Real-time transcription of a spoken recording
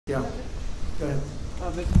Yeah. Go ahead.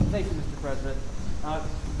 Thank you, Mr. President.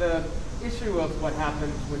 The issue of what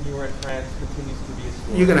happened when you were in France continues to be a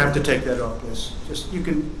story. You're going to have to take that off, please. Just, you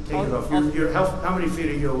can take it off. How many feet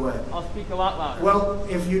are you away? I'll speak a lot louder. Well,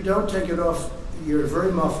 if you don't take it off, you're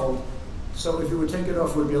very muffled. So if you would take it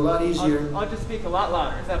off, it would be a lot easier. I'll just speak a lot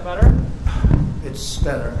louder. Is that better? It's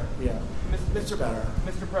better, yeah. It's better.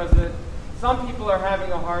 Mr. President, some people are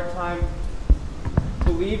having a hard time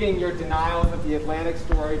believing your denials of the Atlantic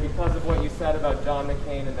story because of what you said about John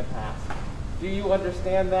McCain in the past. Do you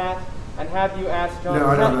understand that? And have you asked John? No,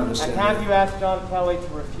 I don't understand. And have you asked John Kelly to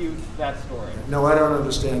refute that story? No, I don't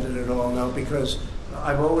understand it at all. No, because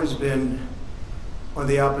I've always been on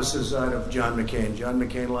the opposite side of John McCain. John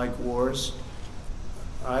McCain liked wars.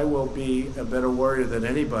 I will be a better warrior than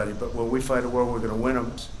anybody, but when we fight a war, we're going to win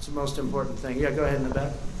them. It's the most important thing. Yeah, go ahead in the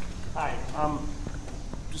back. Hi.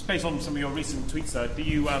 Just based on some of your recent tweets, sir, do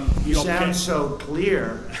you... You sound so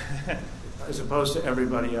clear as opposed to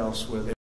everybody else with it.